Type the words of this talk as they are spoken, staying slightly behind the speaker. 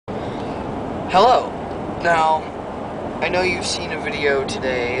Hello. Now, I know you've seen a video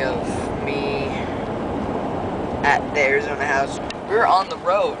today of me at the Arizona house. We're on the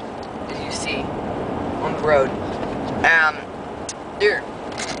road, as you see, on the road. There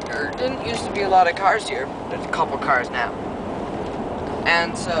didn't used to be a lot of cars here. There's a couple cars now.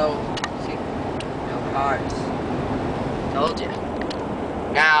 And so, see, no cars. Told you.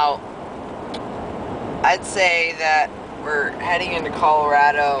 Now, I'd say that we're heading into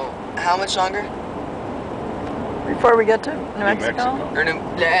Colorado. How much longer? Before we get to New Mexico? Or New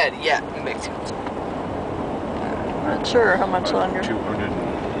Mexico. Not sure how much longer.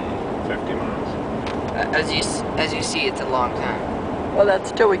 250 miles. As you see, it's a long time. Well,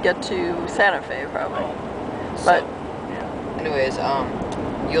 that's till we get to Santa Fe, probably. But yeah. Anyways,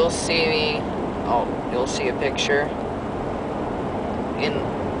 you'll see me. Oh, you'll see a picture in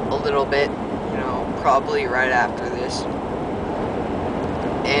a little bit. You know, probably right after this.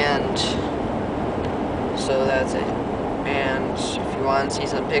 And so that's it. And if you want to see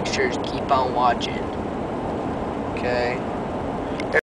some pictures, keep on watching. Okay.